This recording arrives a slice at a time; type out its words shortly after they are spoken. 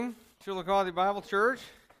Chillicothe Bible Church.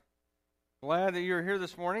 Glad that you're here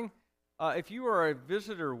this morning. If you are a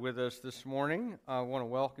visitor with us this morning, I want to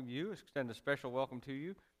welcome you, extend a special welcome to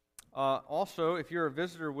you. Also, if you're a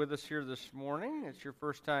visitor with us here this morning, it's your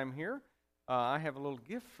first time here, I have a little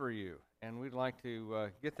gift for you, and we'd like to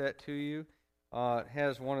get that to you. It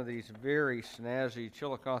has one of these very snazzy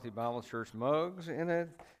Chillicothe Bible Church mugs in it,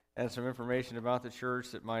 and some information about the church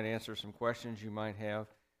that might answer some questions you might have.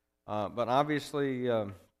 But obviously,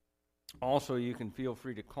 also you can feel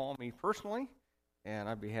free to call me personally, and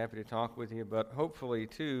I'd be happy to talk with you. But hopefully,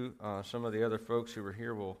 too, some of the other folks who are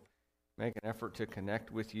here will make an effort to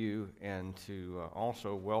connect with you and to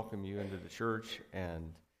also welcome you into the church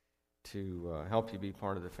and to help you be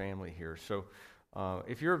part of the family here. So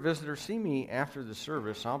if you're a visitor, see me after the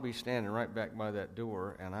service. I'll be standing right back by that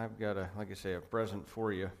door, and I've got, like I say, a present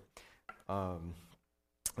for you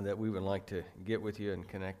that we would like to get with you and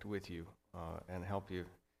connect with you and help you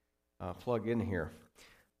plug in here.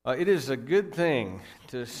 It is a good thing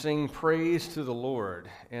to sing praise to the Lord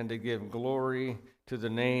and to give glory to the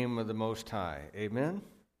name of the Most High. Amen?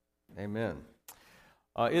 Amen.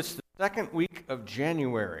 It's the second week of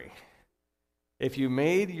January. If you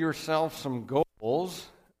made yourself some goals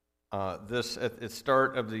at the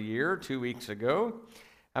start of the year 2 weeks ago,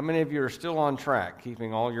 how many of you are still on track,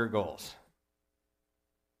 keeping all your goals?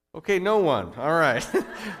 Okay, no one. All right.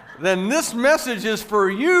 Then this message is for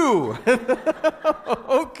you.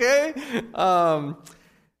 Okay?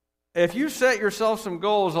 If you set yourself some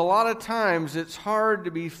goals, a lot of times it's hard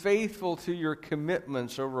to be faithful to your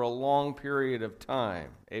commitments over a long period of time.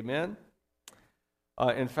 Amen?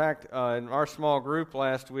 In fact, in our small group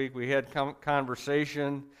last week, we had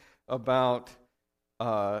conversation about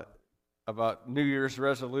New Year's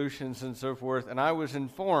resolutions and so forth, and I was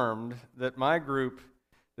informed that my group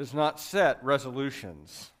does not set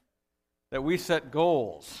resolutions, that we set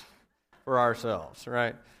goals for ourselves,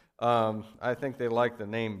 right? I think they like the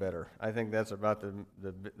name better. I think that's about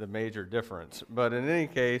the major difference. But in any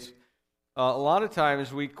case, a lot of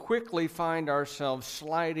times we quickly find ourselves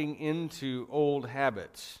sliding into old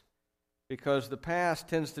habits because the past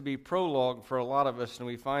tends to be prologue for a lot of us, and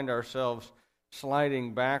we find ourselves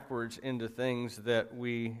sliding backwards into things that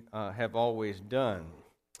we have always done.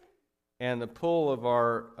 And the pull of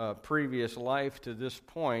our previous life to this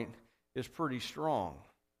point is pretty strong.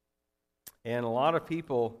 And a lot of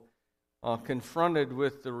people confronted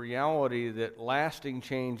with the reality that lasting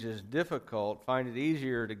change is difficult find it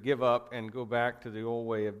easier to give up and go back to the old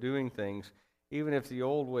way of doing things, even if the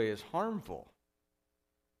old way is harmful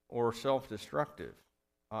or self-destructive.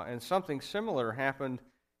 And something similar happened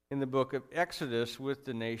in the book of Exodus with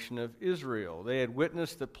the nation of Israel. They had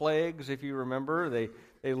witnessed the plagues, if you remember. They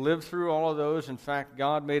lived through all of those. In fact,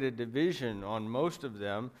 God made a division on most of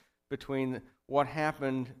them between what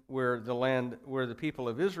happened where the people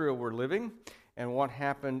of Israel were living and what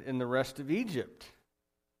happened in the rest of Egypt.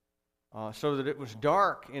 So that it was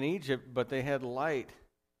dark in Egypt, but they had light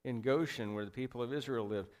in Goshen where the people of Israel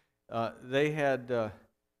lived. There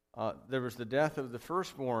was the death of the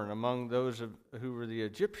firstborn among those who were the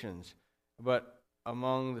Egyptians, but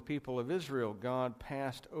among the people of Israel, God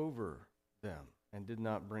passed over them and did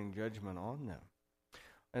not bring judgment on them,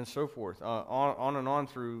 and so forth. On and on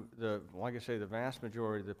through the vast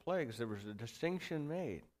majority of the plagues, there was a distinction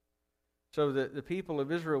made so that the people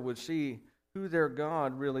of Israel would see who their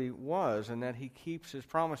God really was and that He keeps His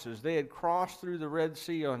promises. They had crossed through the Red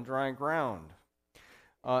Sea on dry ground.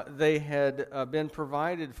 They had been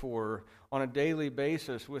provided for on a daily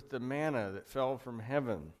basis with the manna that fell from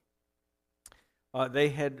heaven. They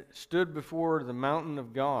had stood before the mountain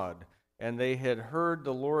of God, and they had heard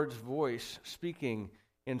the Lord's voice speaking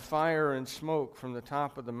in fire and smoke from the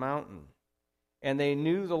top of the mountain. And they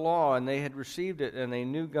knew the law, and they had received it, and they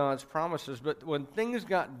knew God's promises. But when things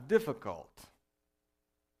got difficult,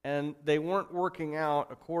 and they weren't working out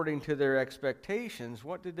according to their expectations,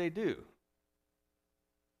 what did they do?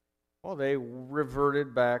 Well, they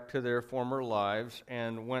reverted back to their former lives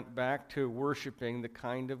and went back to worshiping the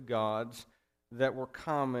kind of gods that were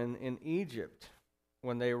common in Egypt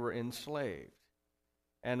when they were enslaved.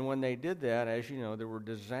 And when they did that, as you know, there were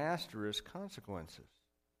disastrous consequences.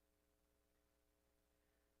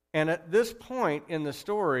 And at this point in the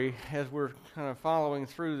story, as we're kind of following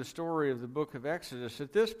through the story of the book of Exodus,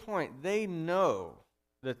 at this point, they know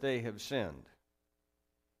that they have sinned.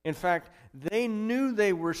 In fact, they knew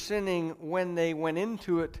they were sinning when they went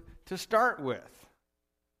into it to start with.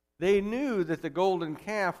 They knew that the golden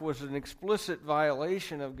calf was an explicit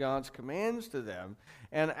violation of God's commands to them,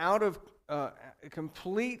 and out of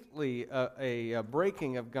completely a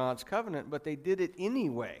breaking of God's covenant, but they did it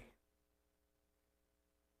anyway.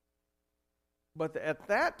 But at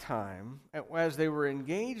that time, as they were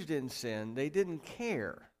engaged in sin, they didn't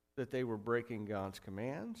care that they were breaking God's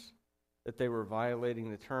commands, that they were violating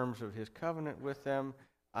the terms of his covenant with them.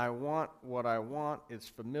 I want what I want. It's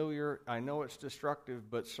familiar. I know it's destructive,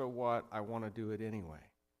 but so what? I want to do it anyway.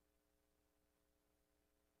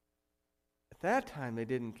 At that time, they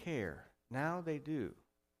didn't care. Now they do.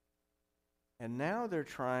 And now they're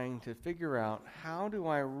trying to figure out, how do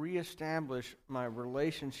I reestablish my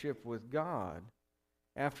relationship with God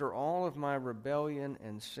after all of my rebellion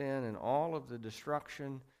and sin and all of the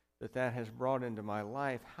destruction that has brought into my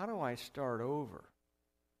life? How do I start over?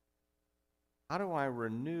 How do I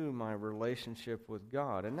renew my relationship with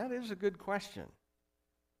God? And that is a good question.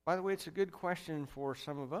 By the way, it's a good question for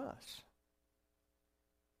some of us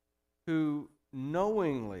who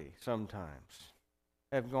knowingly sometimes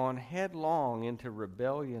have gone headlong into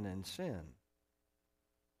rebellion and sin.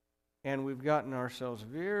 And we've gotten ourselves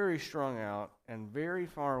very strung out and very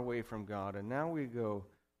far away from God. And now we go,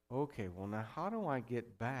 okay, well, now how do I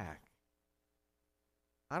get back?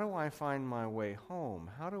 How do I find my way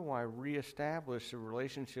home? How do I reestablish a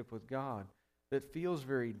relationship with God that feels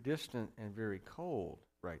very distant and very cold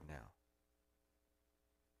right now?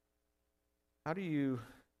 How do you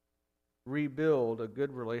rebuild a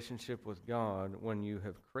good relationship with God when you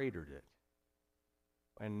have cratered it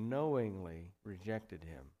and knowingly rejected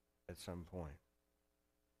him at some point?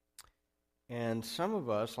 And some of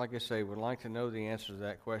us, like I say, would like to know the answer to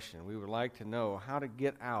that question. We would like to know how to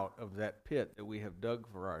get out of that pit that we have dug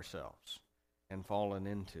for ourselves and fallen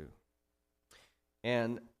into.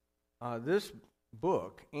 And this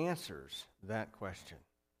book answers that question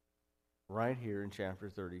right here in chapter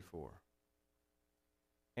 34.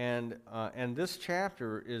 And this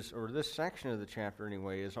chapter is, or this section of the chapter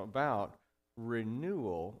anyway, is about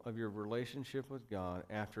renewal of your relationship with God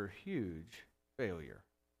after huge failure.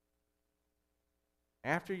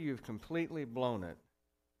 After you've completely blown it,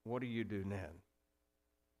 what do you do then?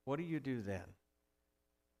 What do you do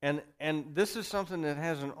then? And this is something that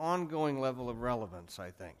has an ongoing level of relevance, I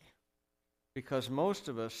think, because most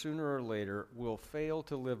of us, sooner or later, will fail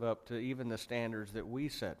to live up to even the standards that we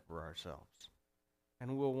set for ourselves.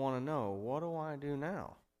 And we'll want to know, what do I do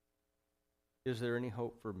now? Is there any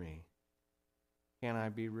hope for me? Can I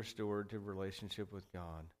be restored to relationship with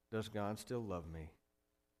God? Does God still love me?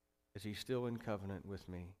 Is he still in covenant with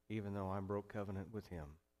me, even though I broke covenant with him?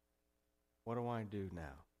 What do I do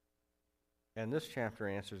now? And this chapter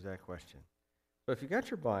answers that question. So if you got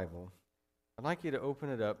your Bible, I'd like you to open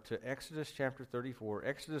it up to Exodus chapter 34.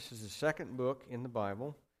 Exodus is the second book in the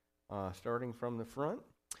Bible, starting from the front.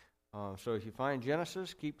 So if you find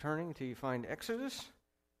Genesis, keep turning until you find Exodus,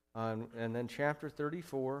 and then chapter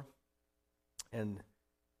 34. And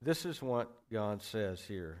this is what God says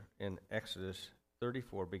here in Exodus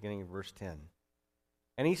 34, beginning of verse 10.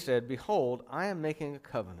 And he said, "Behold, I am making a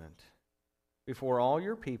covenant. Before all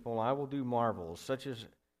your people I will do marvels, such as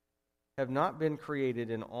have not been created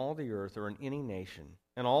in all the earth or in any nation.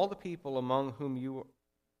 And all the people among whom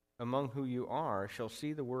you are shall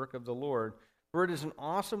see the work of the Lord, for it is an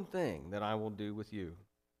awesome thing that I will do with you.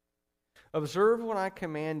 Observe what I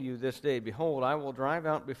command you this day. Behold, I will drive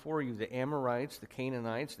out before you the Amorites, the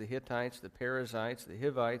Canaanites, the Hittites, the Perizzites, the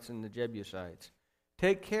Hivites, and the Jebusites.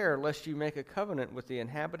 Take care lest you make a covenant with the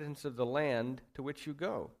inhabitants of the land to which you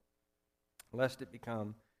go, lest it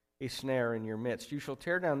become a snare in your midst. You shall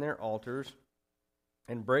tear down their altars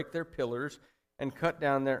and break their pillars and cut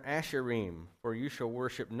down their asherim, for you shall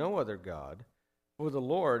worship no other God. For the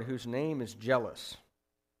Lord, whose name is jealous,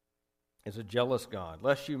 is a jealous God,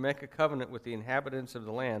 lest you make a covenant with the inhabitants of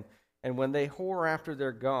the land, and when they whore after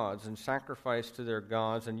their gods and sacrifice to their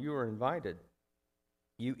gods, and you are invited,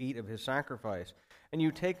 you eat of his sacrifice, and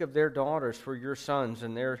you take of their daughters for your sons,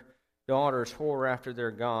 and their daughters whore after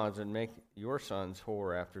their gods, and make your sons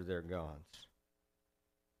whore after their gods.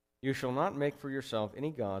 You shall not make for yourself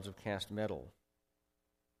any gods of cast metal.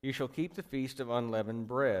 You shall keep the feast of unleavened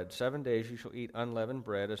bread. 7 days you shall eat unleavened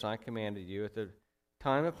bread, as I commanded you, at the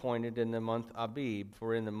time appointed in the month Abib.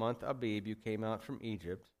 For in the month Abib you came out from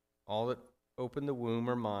Egypt. All that open the womb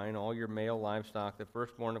are mine, all your male livestock, the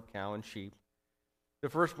firstborn of cow and sheep. The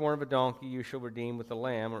firstborn of a donkey you shall redeem with a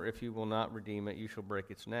lamb, or if you will not redeem it, you shall break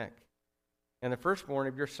its neck. And the firstborn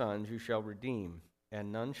of your sons you shall redeem,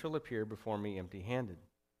 and none shall appear before me empty-handed.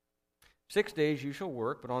 6 days you shall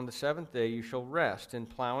work, but on the seventh day you shall rest. In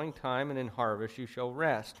plowing time and in harvest you shall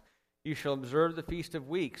rest. You shall observe the feast of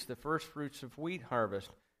weeks, the first fruits of wheat harvest,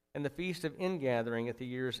 and the feast of ingathering at the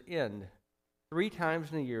year's end. 3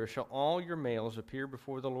 times in a year shall all your males appear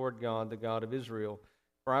before the Lord God, the God of Israel.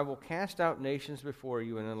 For I will cast out nations before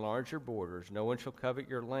you and enlarge your borders. No one shall covet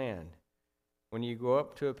your land. when you go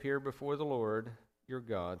up to appear before the Lord your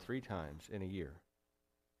God 3 times in a year.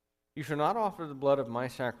 You shall not offer the blood of my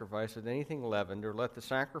sacrifice with anything leavened, or let the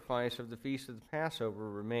sacrifice of the feast of the Passover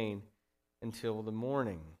remain until the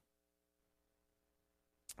morning.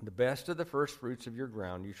 The best of the first fruits of your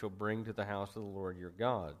ground you shall bring to the house of the Lord your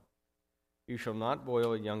God. You shall not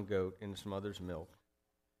boil a young goat in its mother's milk.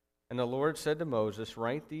 And the Lord said to Moses,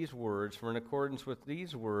 write these words, for in accordance with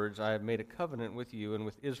these words I have made a covenant with you and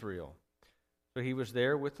with Israel. So he was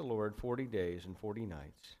there with the Lord 40 days and 40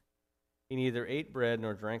 nights. He neither ate bread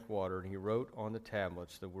nor drank water, and he wrote on the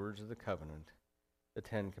tablets the words of the covenant, the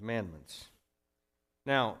 10 Commandments.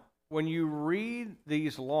 Now, when you read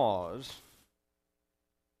these laws,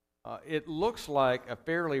 it looks like a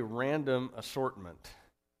fairly random assortment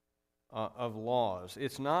of laws.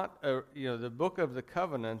 It's not, the book of the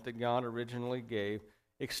covenant that God originally gave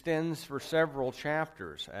extends for several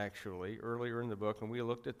chapters, actually, earlier in the book, and we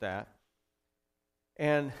looked at that.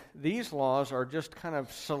 And these laws are just kind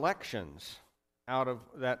of selections out of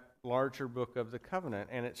that larger book of the covenant,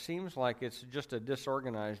 and it seems like it's just a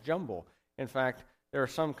disorganized jumble. In fact, there are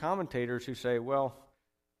some commentators who say, well,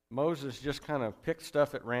 Moses just kind of picked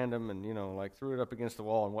stuff at random and, threw it up against the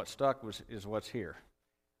wall, and what stuck is what's here.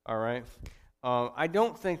 All right? I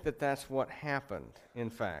don't think that that's what happened, in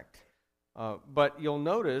fact. But you'll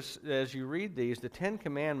notice, as you read these, the 10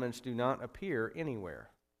 Commandments do not appear anywhere.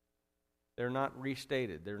 They're not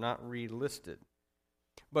restated. They're not relisted.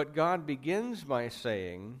 But God begins by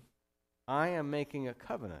saying, I am making a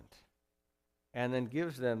covenant, and then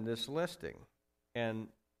gives them this listing. And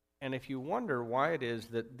if you wonder why it is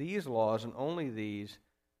that these laws, and only these,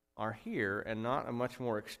 are here and not a much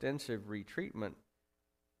more extensive retreatment,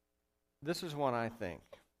 this is what I think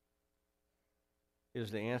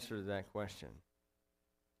is the answer to that question.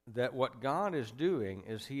 That what God is doing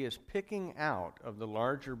is he is picking out of the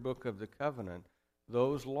larger book of the covenant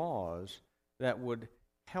those laws that would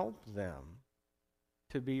help them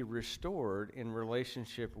to be restored in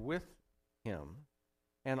relationship with him,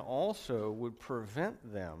 and also would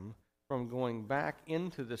prevent them from going back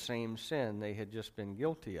into the same sin they had just been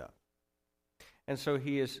guilty of. And so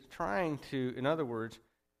he is trying to, in other words,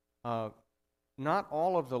 not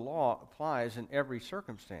all of the law applies in every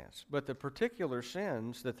circumstance, but the particular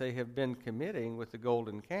sins that they have been committing with the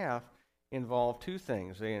golden calf involve 2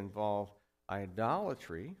 things. They involve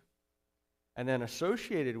idolatry, and then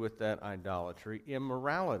associated with that idolatry,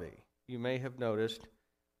 immorality. You may have noticed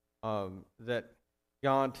that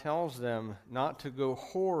God tells them not to go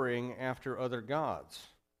whoring after other gods.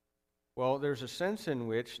 Well, there's a sense in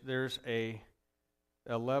which there's a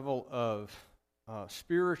level of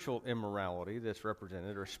spiritual immorality that's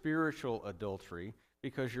represented, or spiritual adultery,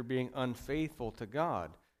 because you're being unfaithful to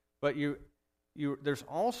God. But there's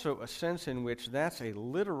also a sense in which that's a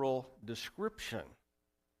literal description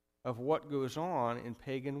of what goes on in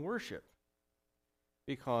pagan worship,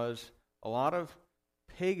 because a lot of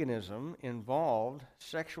paganism involved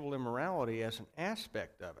sexual immorality as an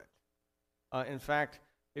aspect of it. In fact,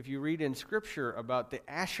 if you read in Scripture about the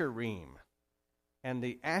Asherim and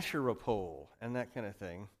the Asherah pole and that kind of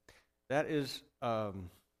thing, that is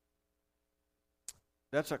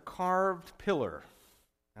that's a carved pillar,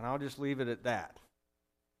 and I'll just leave it at that.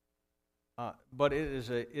 But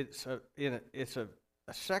it's a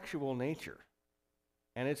sexual nature,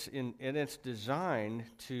 and it's designed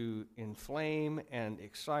to inflame and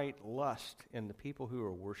excite lust in the people who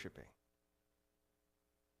are worshiping.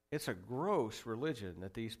 It's a gross religion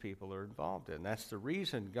that these people are involved in. That's the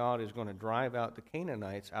reason God is going to drive out the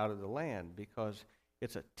Canaanites out of the land, because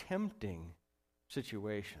it's a tempting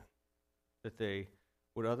situation that they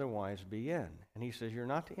would otherwise be in. And he says, you're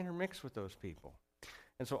not to intermix with those people.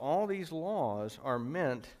 And so all these laws are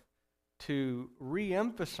meant to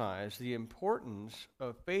re-emphasize the importance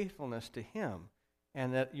of faithfulness to him,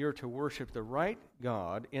 and that you're to worship the right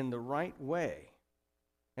God in the right way.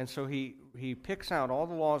 And so he picks out all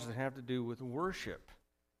the laws that have to do with worship,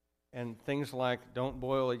 and things like don't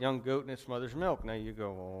boil a young goat in its mother's milk. Now you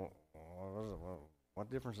go, well, what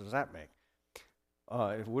difference does that make?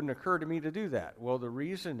 It wouldn't occur to me to do that. Well, the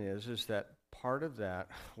reason is that part of that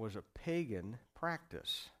was a pagan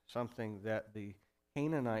practice, something that the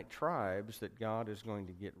Canaanite tribes that God is going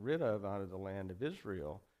to get rid of out of the land of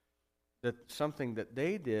Israel, that's something that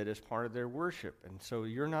they did as part of their worship. And so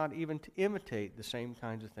you're not even to imitate the same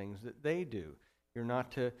kinds of things that they do. You're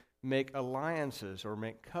not to make alliances or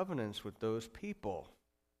make covenants with those people.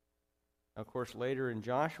 Of course, later in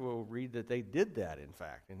Joshua, we'll read that they did that, in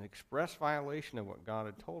fact. In express violation of what God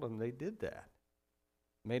had told them, they did that.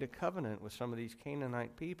 Made a covenant with some of these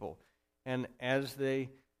Canaanite people. And as they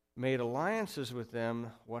made alliances with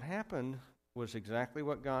them, what happened was exactly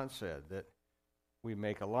what God said, that we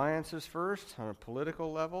make alliances first on a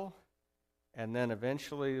political level, and then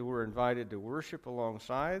eventually we're invited to worship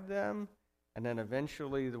alongside them, and then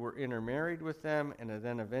eventually we're intermarried with them, and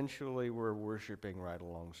then eventually we're worshiping right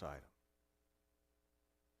alongside them.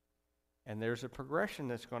 And there's a progression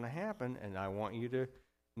that's going to happen, and I want you to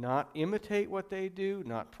not imitate what they do,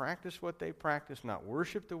 not practice what they practice, not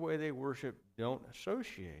worship the way they worship. Don't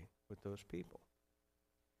associate with those people.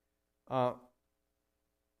 And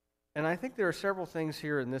I think there are several things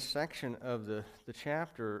here in this section of the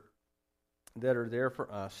chapter that are there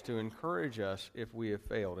for us to encourage us if we have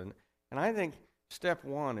failed. And I think step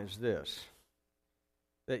one is this,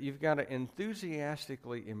 that you've got to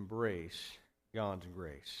enthusiastically embrace God's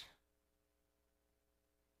grace.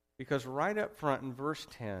 Because right up front in verse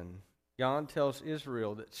 10, God tells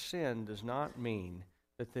Israel that sin does not mean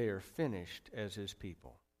that they are finished as His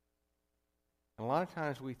people. And a lot of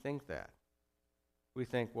times we think that. We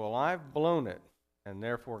think, well, I've blown it, and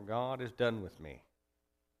therefore God is done with me.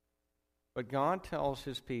 But God tells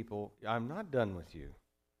His people, I'm not done with you.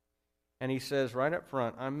 And He says right up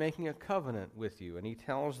front, I'm making a covenant with you. And He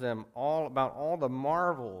tells them all about all the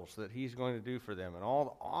marvels that He's going to do for them and all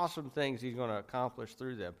the awesome things He's going to accomplish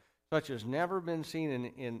through them, such as never been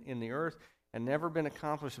seen in the earth and never been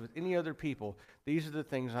accomplished with any other people. These are the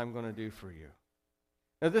things I'm going to do for you.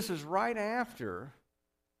 Now, this is right after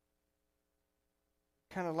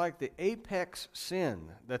kind of like the apex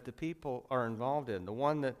sin that the people are involved in, the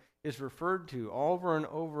one that is referred to over and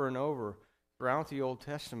over and over throughout the Old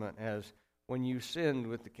Testament as when you sinned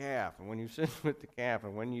with the calf, and when you sinned with the calf,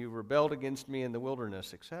 and when you rebelled against me in the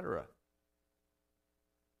wilderness, etc.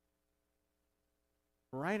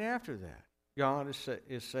 Right after that, God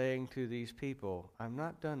is saying to these people, I'm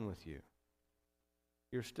not done with you.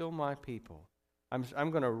 You're still my people.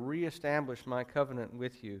 I'm going to reestablish my covenant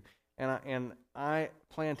with you, and I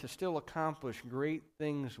plan to still accomplish great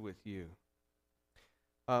things with you.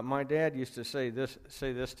 My dad used to say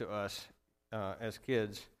this to us as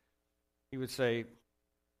kids. He would say,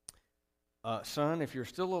 son, if you're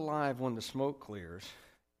still alive when the smoke clears,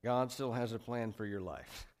 God still has a plan for your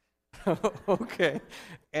life. Okay.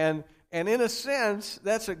 And in a sense,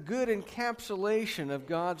 that's a good encapsulation of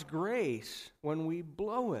God's grace when we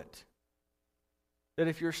blow it. That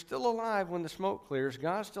if you're still alive when the smoke clears,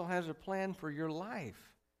 God still has a plan for your life.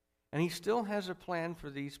 And He still has a plan for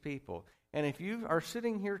these people. And if you are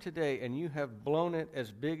sitting here today and you have blown it as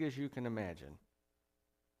big as you can imagine,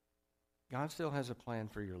 God still has a plan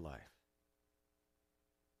for your life.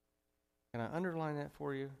 Can I underline that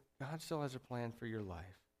for you? God still has a plan for your life.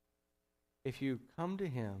 If you come to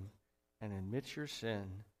Him and admit your sin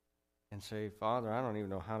and say, Father, I don't even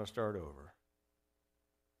know how to start over,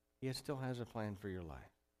 He still has a plan for your life.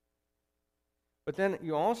 But then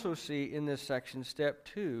you also see in this section, step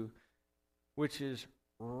 2, which is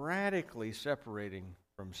radically separating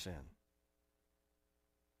from sin.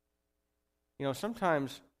 You know,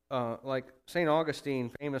 sometimes, like St.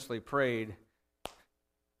 Augustine famously prayed,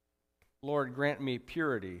 Lord, grant me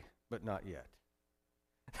purity, but not yet.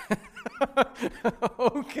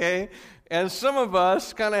 Okay, and some of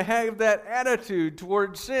us kind of have that attitude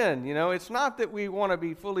towards sin. You know, it's not that we want to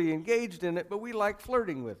be fully engaged in it, but we like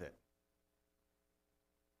flirting with it.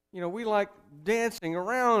 You know, we like dancing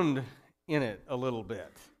around in it a little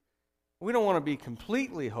bit. We don't want to be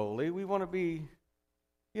completely holy. We want to be,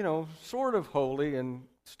 you know, sort of holy and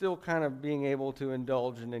still kind of being able to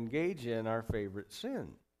indulge and engage in our favorite sin.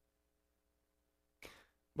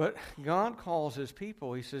 But God calls His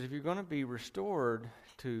people, He says, if you're going to be restored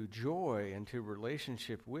to joy and to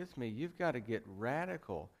relationship with me, you've got to get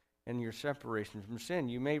radical in your separation from sin.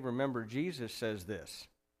 You may remember Jesus says this,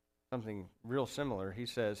 something real similar. He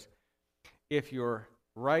says, if your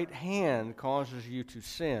right hand causes you to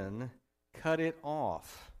sin, cut it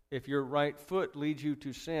off. If your right foot leads you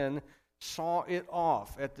to sin, saw it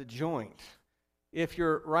off at the joint. If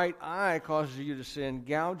your right eye causes you to sin,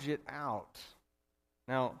 gouge it out.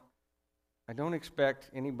 Now, I don't expect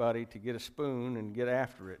anybody to get a spoon and get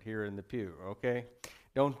after it here in the pew, okay?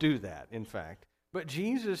 Don't do that, in fact. But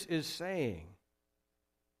Jesus is saying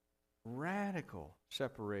radical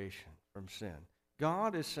separation from sin.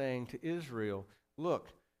 God is saying to Israel, look,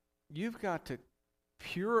 you've got to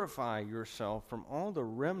purify yourself from all the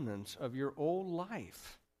remnants of your old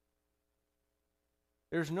life.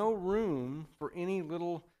 There's no room for any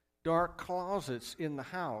little dark closets in the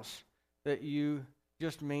house that you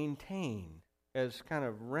just maintain as kind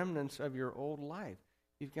of remnants of your old life.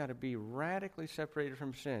 You've got to be radically separated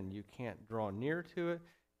from sin. You can't draw near to it.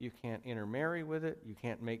 You can't intermarry with it. You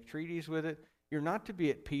can't make treaties with it. You're not to be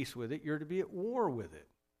at peace with it. You're to be at war with it.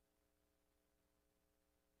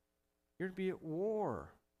 You're to be at war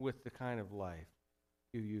with the kind of life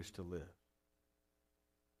you used to live.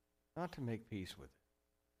 Not to make peace with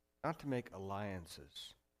it. Not to make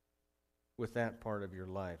alliances with that part of your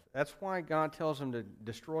life. That's why God tells them to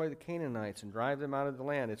destroy the Canaanites and drive them out of the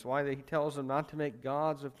land. It's why He tells them not to make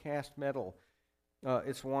gods of cast metal.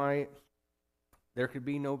 It's why there could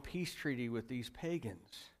be no peace treaty with these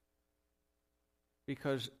pagans.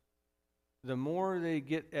 Because the more they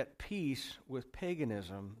get at peace with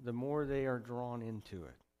paganism, the more they are drawn into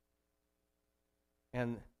it.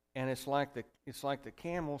 And it's like the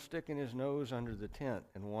camel sticking his nose under the tent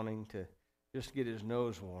and wanting to just get his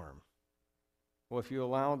nose warm. Well, if you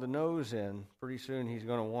allow the nose in, pretty soon he's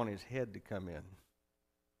going to want his head to come in.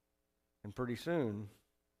 And pretty soon,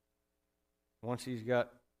 once he's got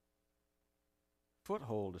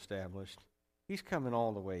foothold established, he's coming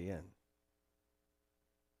all the way in.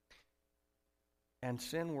 And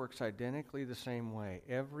sin works identically the same way.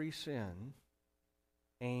 Every sin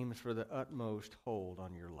aims for the utmost hold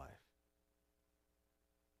on your life.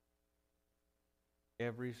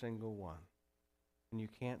 Every single one. And you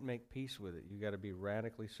can't make peace with it. You've got to be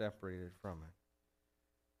radically separated from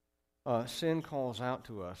it. Sin calls out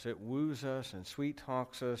to us. It woos us and sweet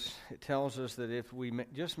talks us. It tells us that if we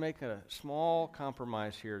just make a small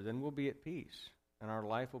compromise here, then we'll be at peace and our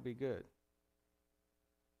life will be good.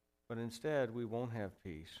 But instead, we won't have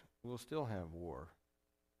peace. We'll still have war.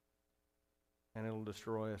 And it'll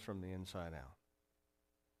destroy us from the inside out.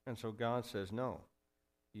 And so God says, no,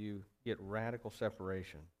 you get radical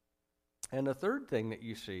separation. And the third thing that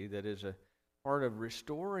you see that is a part of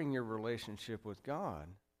restoring your relationship with God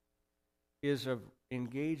is of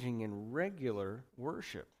engaging in regular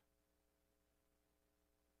worship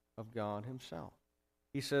of God Himself.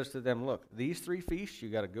 He says to them, look, these 3 feasts you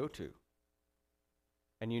got to go to.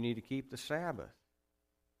 And you need to keep the Sabbath,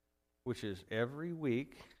 which is every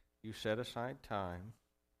week you set aside time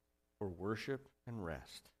for worship and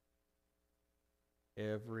rest.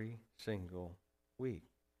 Every single week.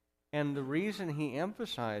 And the reason He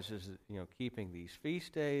emphasizes, keeping these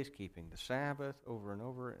feast days, keeping the Sabbath over and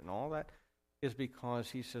over and all that, is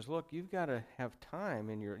because He says, look, you've got to have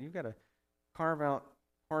time you've got to carve out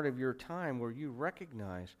part of your time where you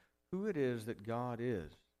recognize who it is that God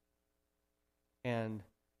is. And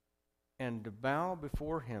to bow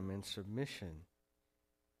before Him in submission.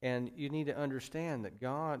 And you need to understand that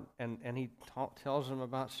God, and He tells them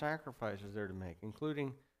about sacrifices they're to make,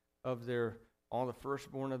 including of all the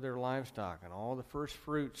firstborn of their livestock and all the first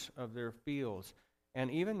fruits of their fields,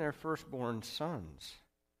 and even their firstborn sons,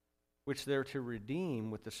 which they're to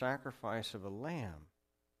redeem with the sacrifice of a lamb.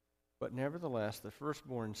 But nevertheless, the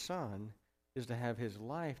firstborn son is to have his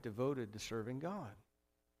life devoted to serving God.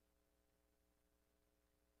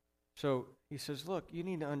 So He says, look, you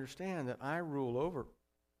need to understand that I rule over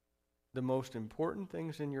the most important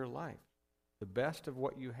things in your life, the best of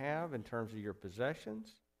what you have in terms of your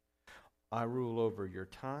possessions. I rule over your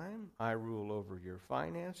time. I rule over your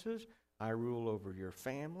finances. I rule over your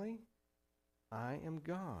family. I am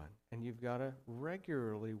God, and you've got to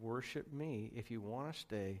regularly worship me if you want to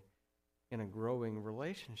stay in a growing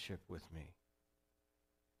relationship with me.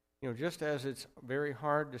 Just as it's very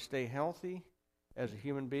hard to stay healthy as a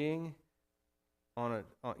human being on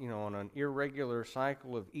an irregular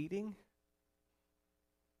cycle of eating,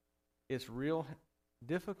 it's real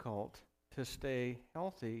difficult to stay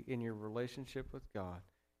healthy in your relationship with God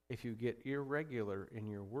if you get irregular in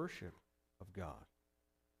your worship of God.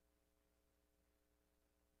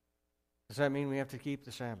 Does that mean we have to keep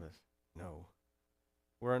the Sabbath? No.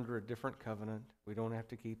 We're under a different covenant. We don't have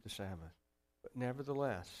to keep the Sabbath. But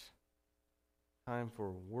nevertheless, time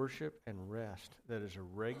for worship and rest that is a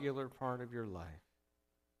regular part of your life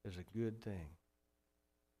is a good thing.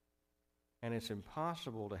 And it's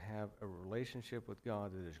impossible to have a relationship with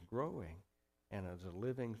God that is growing and is a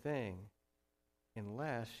living thing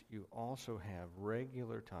unless you also have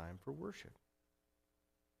regular time for worship.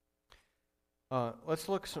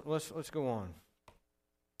 Let's go on.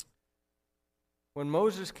 When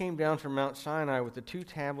Moses came down from Mount Sinai with the 2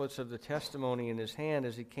 tablets of the testimony in his hand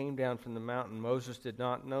as he came down from the mountain, Moses did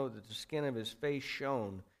not know that the skin of his face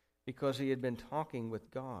shone because he had been talking with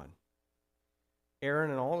God.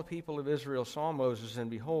 Aaron and all the people of Israel saw Moses,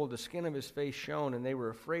 and behold, the skin of his face shone, and they were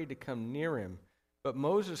afraid to come near him. But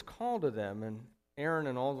Moses called to them, and Aaron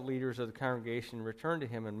and all the leaders of the congregation returned to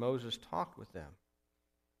him, and Moses talked with them.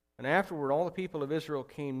 And afterward all the people of Israel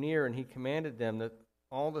came near, and he commanded them that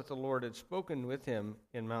all that the Lord had spoken with him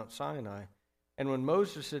in Mount Sinai. And when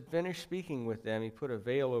Moses had finished speaking with them, he put a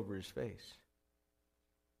veil over his face.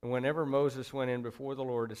 And whenever Moses went in before the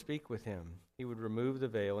Lord to speak with him, he would remove the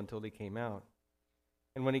veil until he came out.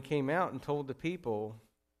 And when he came out and told the people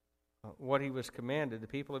what he was commanded, the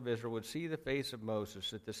people of Israel would see the face of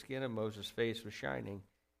Moses, that the skin of Moses' face was shining.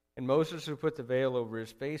 And Moses would put the veil over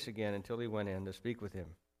his face again until he went in to speak with him.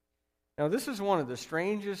 Now, this is one of the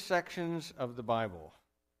strangest sections of the Bible.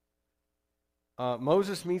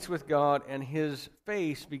 Moses meets with God, and his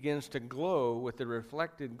face begins to glow with the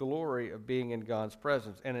reflected glory of being in God's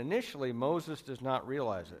presence. And initially, Moses does not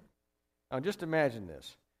realize it. Now, just imagine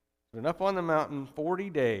this. He's been up on the mountain 40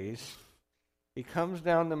 days. He comes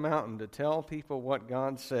down the mountain to tell people what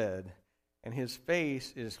God said, and his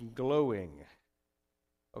face is glowing.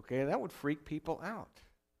 Okay, that would freak people out.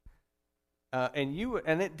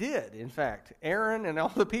 And it did, in fact. Aaron and all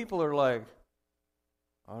the people are like,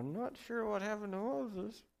 I'm not sure what happened to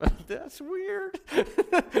Moses, but that's weird.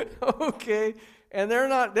 Okay. And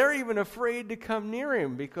they're even afraid to come near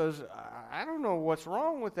him because I don't know what's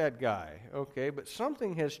wrong with that guy. Okay. But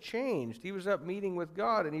something has changed. He was up meeting with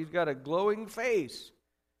God and he's got a glowing face.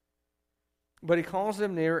 But he calls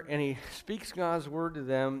them near and he speaks God's word to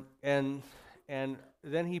them and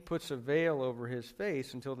then he puts a veil over his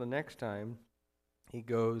face until the next time he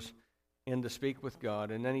goes in to speak with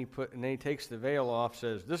God, and then he takes the veil off,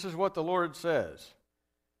 says, "This is what the Lord says,"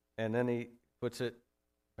 and then he puts it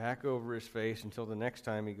back over his face until the next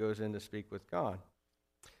time he goes in to speak with God.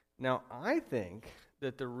 Now, I think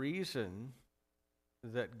that the reason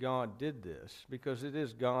that God did this, because it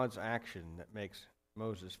is God's action that makes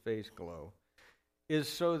Moses' face glow, is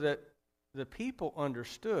so that the people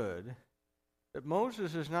understood that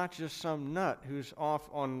Moses is not just some nut who's off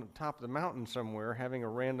on top of the mountain somewhere having a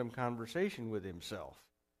random conversation with himself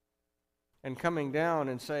and coming down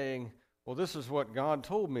and saying, well, this is what God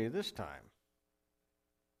told me this time.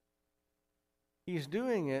 He's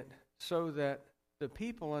doing it so that the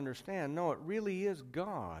people understand, no, it really is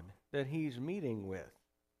God that he's meeting with.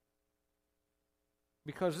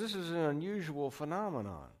 Because this is an unusual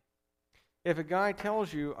phenomenon. If a guy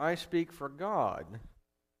tells you, I speak for God,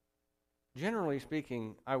 generally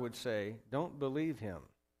speaking, I would say, don't believe him.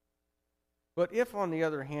 But if, on the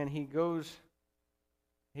other hand, he goes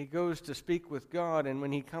to speak with God, and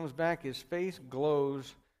when he comes back, his face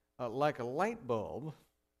glows like a light bulb,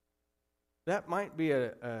 that might be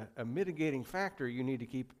a mitigating factor you need to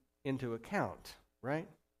keep into account, right?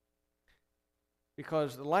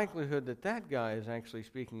 Because the likelihood that that guy is actually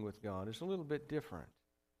speaking with God is a little bit different.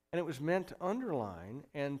 And it was meant to underline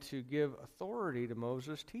and to give authority to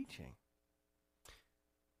Moses' teaching.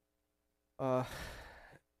 And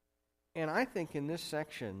I think in this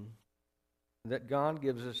section that God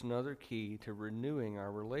gives us another key to renewing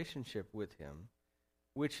our relationship with him,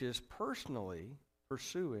 which is personally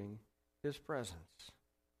pursuing his presence.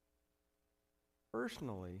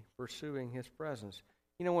 Personally pursuing his presence.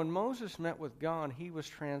 You know, when Moses met with God, he was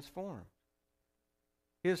transformed.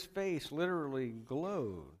 His face literally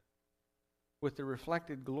glowed with the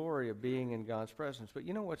reflected glory of being in God's presence. But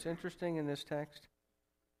you know what's interesting in this text?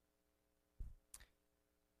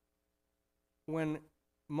 When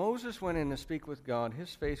Moses went in to speak with God,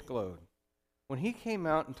 his face glowed. When he came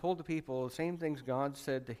out and told the people the same things God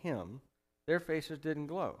said to him, their faces didn't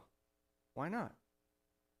glow. Why not?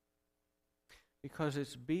 Because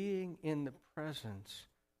it's being in the presence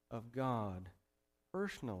of God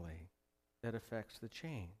personally that affects the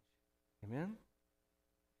change. Amen?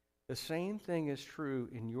 The same thing is true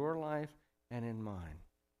in your life and in mine.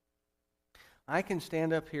 I can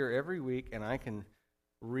stand up here every week and I can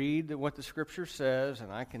read what the Scripture says,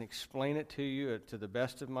 and I can explain it to you to the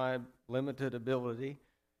best of my limited ability,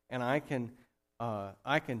 and I can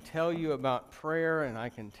tell you about prayer, and I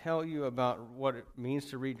can tell you about what it means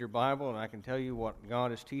to read your Bible, and I can tell you what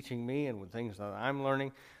God is teaching me and what things that I'm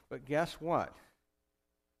learning. But guess what?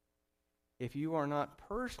 If you are not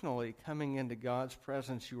personally coming into God's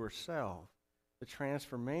presence yourself, the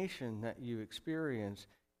transformation that you experience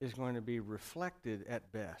is going to be reflected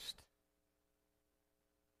at best.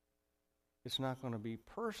 It's not going to be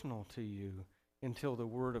personal to you until the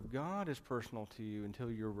Word of God is personal to you,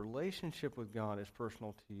 until your relationship with God is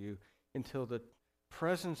personal to you, until the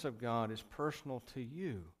presence of God is personal to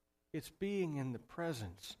you. It's being in the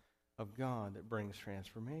presence of God that brings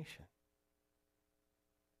transformation.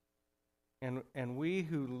 And we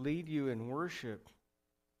who lead you in worship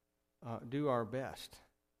do our best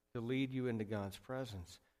to lead you into God's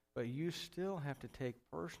presence. But you still have to take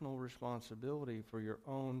personal responsibility for your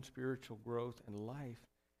own spiritual growth and life.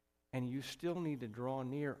 And you still need to draw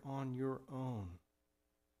near on your own.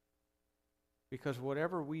 Because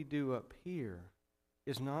whatever we do up here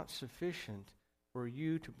is not sufficient for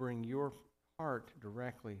you to bring your heart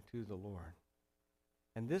directly to the Lord.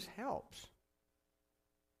 And this helps.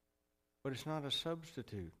 but it's not a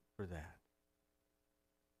substitute for that.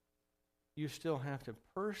 You still have to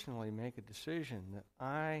personally make a decision that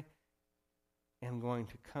I am going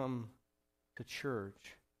to come to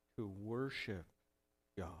church to worship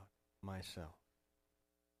God myself.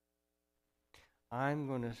 I'm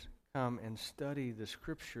going to come and study the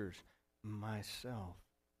Scriptures myself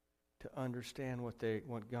to understand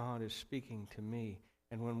what God is speaking to me.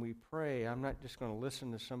 And when we pray, I'm not just going to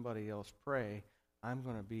listen to somebody else pray. I'm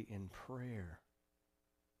going to be in prayer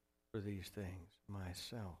for these things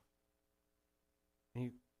myself.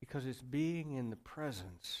 Because it's being in the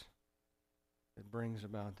presence that brings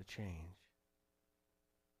about the change.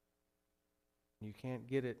 You can't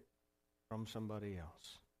get it from somebody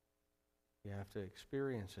else. You have to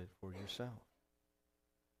experience it for yourself.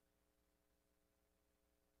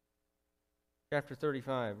 Chapter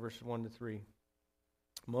 35, verses 1 to 3.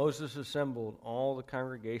 Moses assembled all the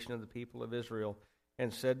congregation of the people of Israel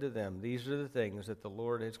and said to them, "These are the things that the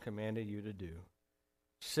Lord has commanded you to do.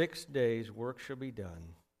 6 days work shall be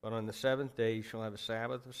done, but on the seventh day you shall have a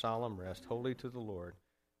Sabbath of solemn rest, holy to the Lord.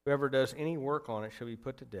 Whoever does any work on it shall be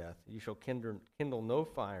put to death. You shall kindle no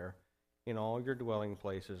fire in all your dwelling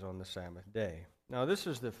places on the Sabbath day." Now this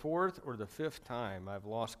is the fourth or the fifth time, I've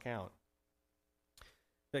lost count,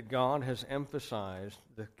 that God has emphasized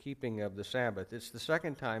the keeping of the Sabbath. It's the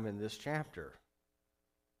second time in this chapter.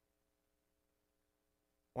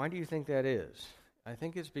 Why do you think that is? I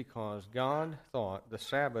think it's because God thought the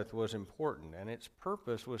Sabbath was important, and its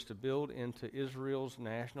purpose was to build into Israel's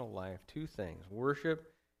national life two things: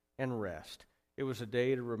 worship and rest. It was a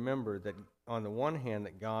day to remember that, on the one hand,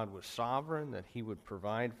 that God was sovereign, that He would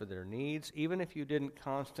provide for their needs, even if you didn't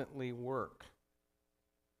constantly work.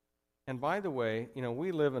 And by the way,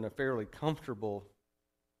 we live in a fairly comfortable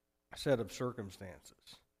set of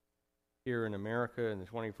circumstances here in America in the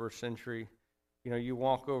 21st century. You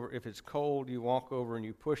walk over, if it's cold, you walk over and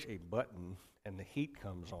you push a button and the heat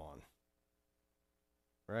comes on,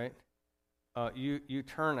 right? You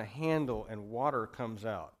turn a handle and water comes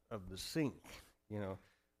out of the sink.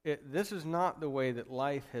 This is not the way that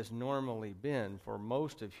life has normally been for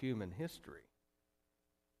most of human history.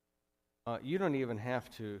 You don't even have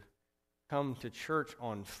to come to church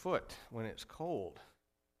on foot when it's cold.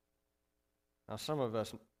 Now, some of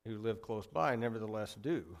us who live close by nevertheless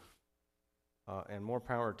do. And more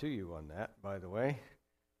power to you on that, by the way.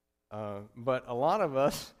 But a lot of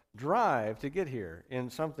us drive to get here in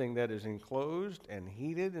something that is enclosed and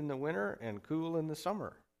heated in the winter and cool in the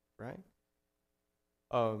summer, right?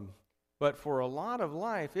 But for a lot of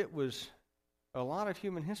life, a lot of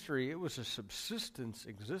human history, it was a subsistence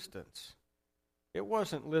existence. It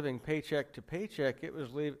wasn't living paycheck to paycheck. It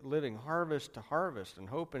was living harvest to harvest and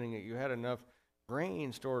hoping that you had enough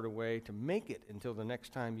grain stored away to make it until the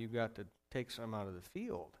next time you got to take some out of the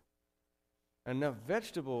field. Enough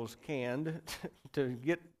vegetables canned to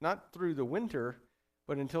get not through the winter,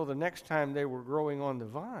 but until the next time they were growing on the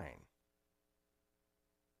vine.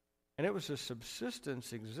 And it was a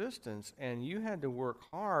subsistence existence, and you had to work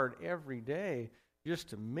hard every day just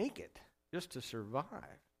to make it, just to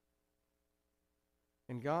survive.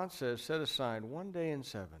 And God says, set aside one day in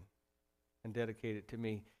 7 and dedicate it to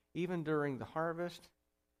me, even during the harvest,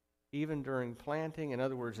 even during planting. In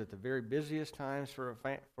other words, at the very busiest times for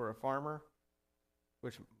a farmer,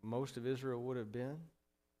 which most of Israel would have been,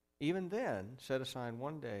 even then, set aside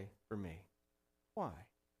one day for me. Why?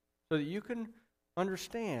 So that you can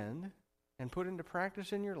understand and put into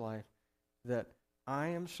practice in your life that I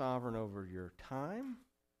am sovereign over your time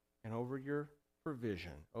and over your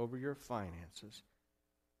provision, over your finances,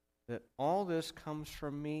 that all this comes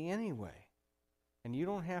from me anyway. And you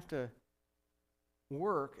don't have to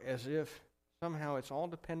work as if somehow it's all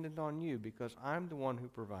dependent on you, because I'm the one who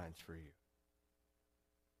provides for you.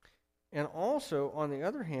 And also, on the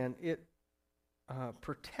other hand, it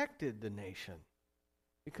protected the nation,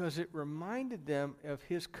 because it reminded them of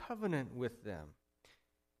His covenant with them,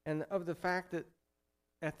 and of the fact that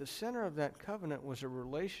at the center of that covenant was a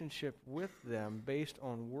relationship with them based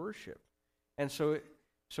on worship. And so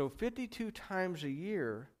 52 times a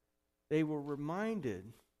year, they were reminded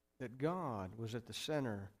that God was at the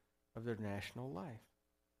center of their national life.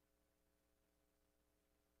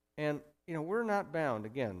 And, we're not bound.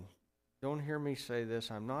 Again, don't hear me say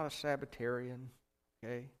this. I'm not a Sabbatarian,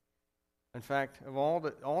 okay? In fact, of all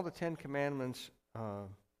the 10 commandments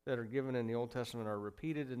that are given in the Old Testament are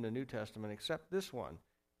repeated in the New Testament, except this one,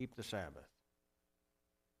 keep the Sabbath.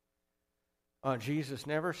 Jesus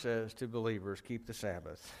never says to believers, keep the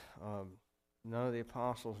Sabbath. None of the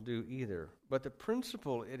apostles do either. But the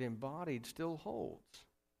principle it embodied still holds.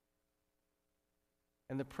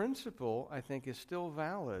 And the principle, I think, is still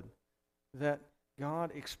valid that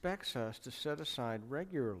God expects us to set aside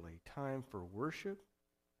regularly time for worship,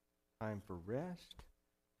 time for rest,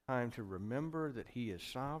 time to remember that He is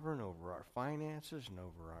sovereign over our finances and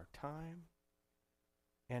over our time.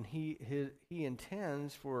 And He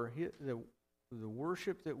intends for the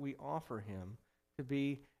worship that we offer Him to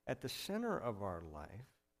be at the center of our life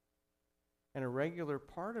and a regular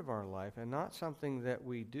part of our life, and not something that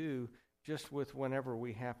we do just with whenever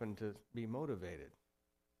we happen to be motivated.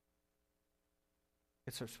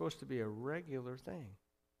 It's supposed to be a regular thing.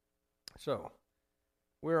 So,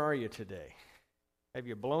 where are you today? Have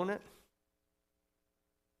you blown it?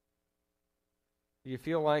 Do you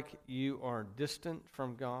feel like you are distant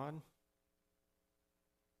from God?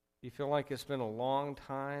 Do you feel like it's been a long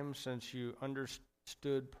time since you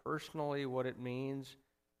understood personally what it means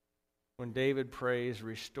when David prays,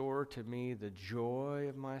 "Restore to me the joy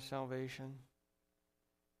of my salvation"?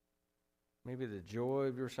 Maybe the joy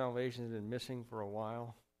of your salvation has been missing for a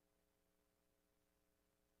while.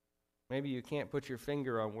 Maybe you can't put your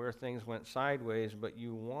finger on where things went sideways, but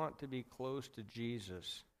you want to be close to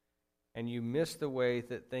Jesus, and you miss the way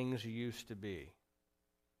that things used to be.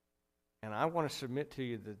 And I want to submit to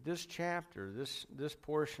you that this chapter, this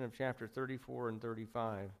portion of chapter 34 and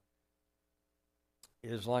 35,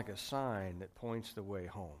 is like a sign that points the way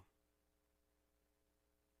home.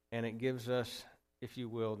 And it gives us, if you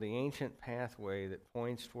will, the ancient pathway that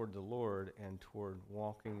points toward the Lord and toward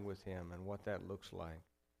walking with Him and what that looks like.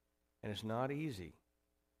 And it's not easy,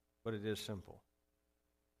 but it is simple.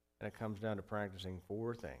 And it comes down to practicing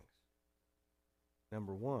 4 things.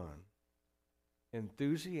 Number 1,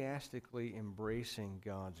 enthusiastically embracing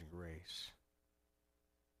God's grace.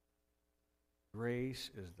 Grace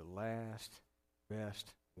is the last, best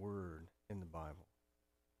word in the Bible.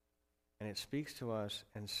 And it speaks to us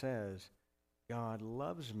and says, God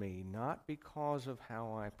loves me not because of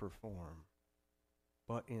how I perform,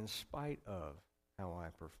 but in spite of how I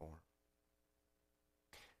perform.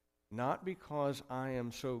 Not because I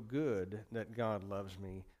am so good that God loves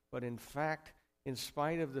me, but in fact, in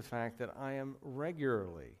spite of the fact that I am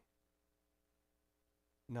regularly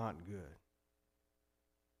not good.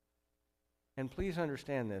 And please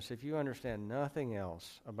understand this. If you understand nothing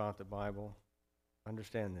else about the Bible,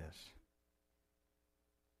 understand this.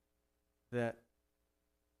 That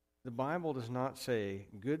the Bible does not say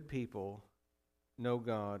good people know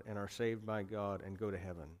God and are saved by God and go to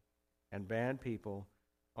heaven, and bad people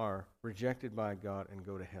are rejected by God and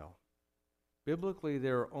go to hell. Biblically,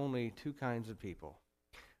 there are only 2 kinds of people: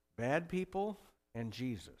 bad people and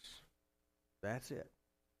Jesus. That's it.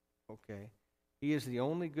 Okay? He is the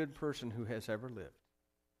only good person who has ever lived.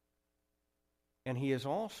 And He is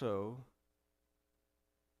also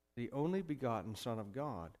the only begotten Son of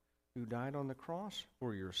God who died on the cross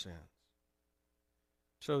for your sins,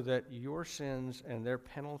 so that your sins and their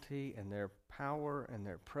penalty and their power and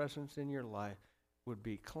their presence in your life would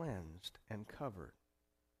be cleansed and covered.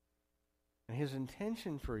 And His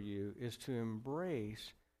intention for you is to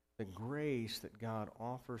embrace the grace that God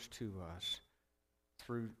offers to us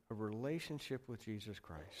through a relationship with Jesus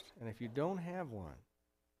Christ. And if you don't have one,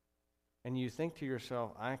 and you think to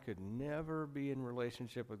yourself, I could never be in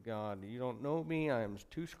relationship with God, you don't know me, I am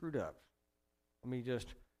too screwed up. Let me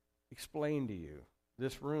just explain to you.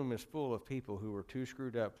 This room is full of people who are too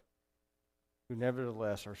screwed up, who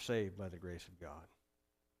nevertheless are saved by the grace of God.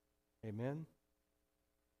 Amen?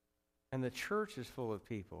 And the church is full of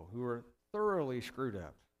people who are thoroughly screwed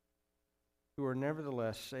up, who are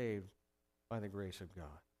nevertheless saved by the grace of God.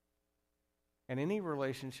 And any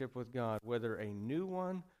relationship with God, whether a new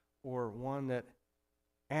one or one that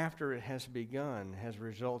after it has begun has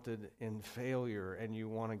resulted in failure and you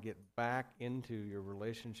want to get back into your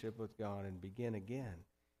relationship with God and begin again,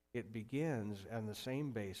 it begins on the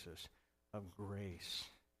same basis of grace,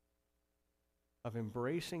 of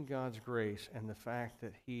embracing God's grace and the fact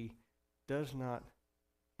that He does not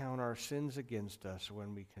count our sins against us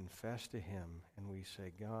when we confess to Him and we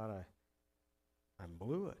say, God, I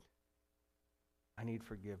blew it. I need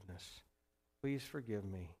forgiveness. Please forgive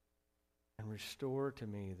me and restore to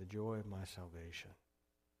me the joy of my salvation.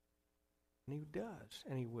 And He does,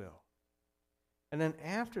 and He will. And then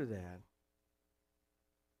after that,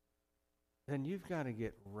 then you've got to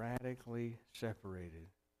get radically separated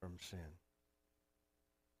from sin.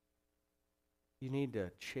 You need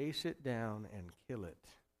to chase it down and kill it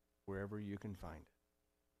wherever you can find it.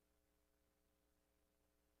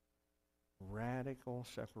 Radical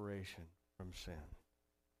separation from sin.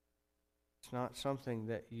 It's not something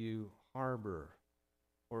that you harbor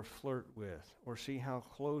or flirt with or see how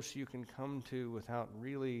close you can come to without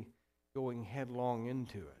really going headlong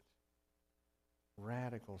into it.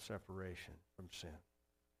 radical separation from sin.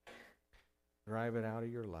 Drive it out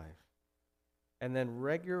of your life. And then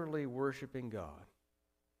regularly worshiping God.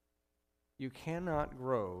 You cannot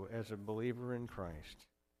grow as a believer in Christ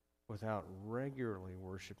without regularly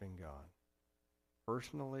worshiping God,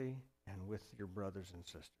 personally and with your brothers and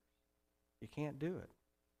sisters. You can't do it.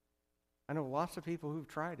 I know lots of people who've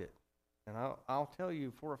tried it, and I'll tell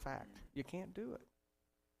you for a fact, you can't do it.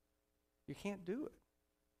 You can't do it.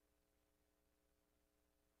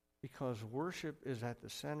 Because worship is at the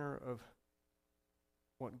center of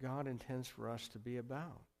what God intends for us to be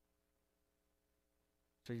about.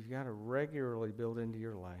 So you've got to regularly build into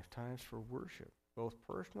your life times for worship, both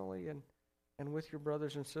personally and with your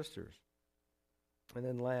brothers and sisters. And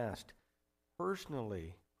then last,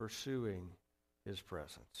 personally pursuing His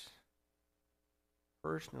presence.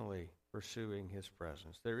 Personally pursuing His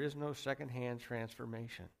presence. There is no secondhand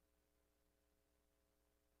transformation.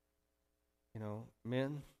 You know,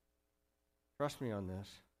 men, trust me on this.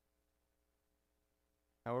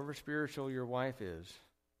 However spiritual your wife is,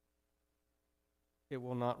 it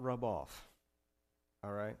will not rub off.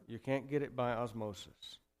 All right? You can't get it by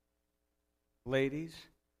osmosis. Ladies,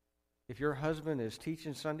 if your husband is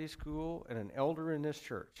teaching Sunday school and an elder in this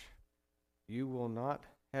church, you will not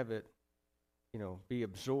have it, be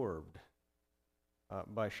absorbed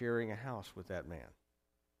by sharing a house with that man.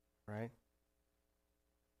 Right?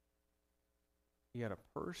 You got to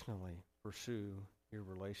personally pursue your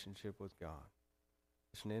relationship with God.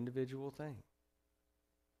 It's an individual thing.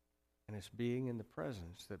 And it's being in the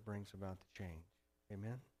presence that brings about the change.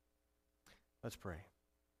 Amen? Let's pray.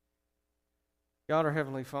 God, our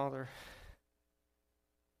Heavenly Father,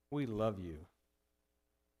 we love you.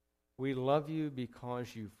 We love you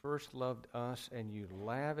because you first loved us and you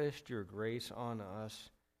lavished your grace on us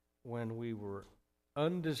when we were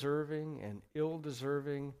undeserving and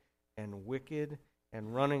ill-deserving and wicked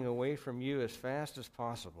and running away from you as fast as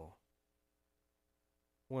possible.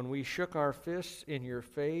 When we shook our fists in your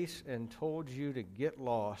face and told you to get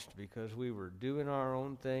lost because we were doing our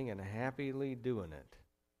own thing and happily doing it,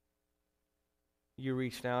 you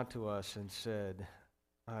reached out to us and said,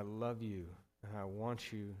 I love you and I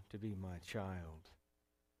want you to be my child.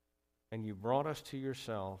 And you brought us to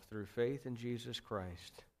yourself through faith in Jesus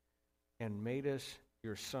Christ and made us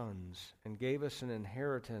your sons and gave us an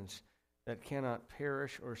inheritance that cannot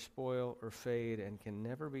perish or spoil or fade and can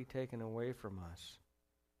never be taken away from us.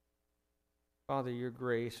 Father, your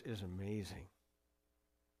grace is amazing.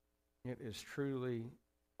 It is truly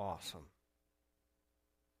awesome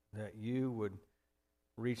that you would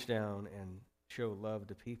reach down and show love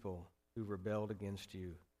to people who rebelled against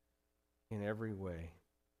you in every way.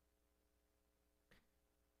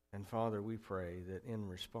 And Father, we pray that in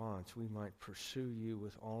response we might pursue you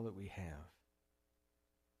with all that we have.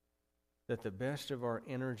 That the best of our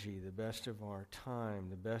energy, the best of our time,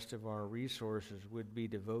 the best of our resources would be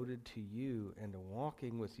devoted to you and to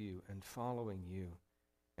walking with you and following you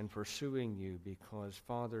and pursuing you because,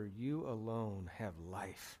 Father, you alone have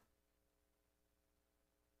life.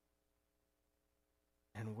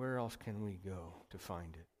 And where else can we go to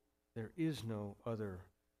find it? There is no other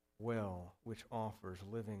well which offers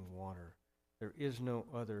living water. There is no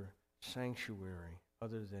other sanctuary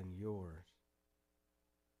other than yours,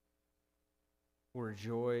 where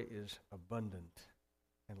joy is abundant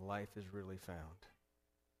and life is really found.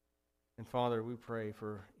 And Father, we pray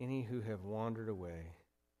for any who have wandered away,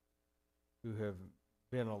 who have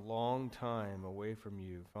been a long time away from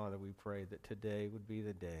you. Father, we pray that today would be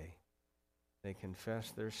the day they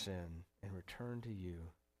confess their sin and return to you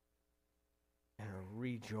and are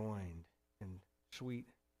rejoined in sweet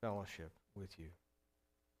fellowship with you.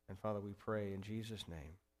 And Father, we pray in Jesus'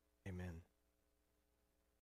 name, amen.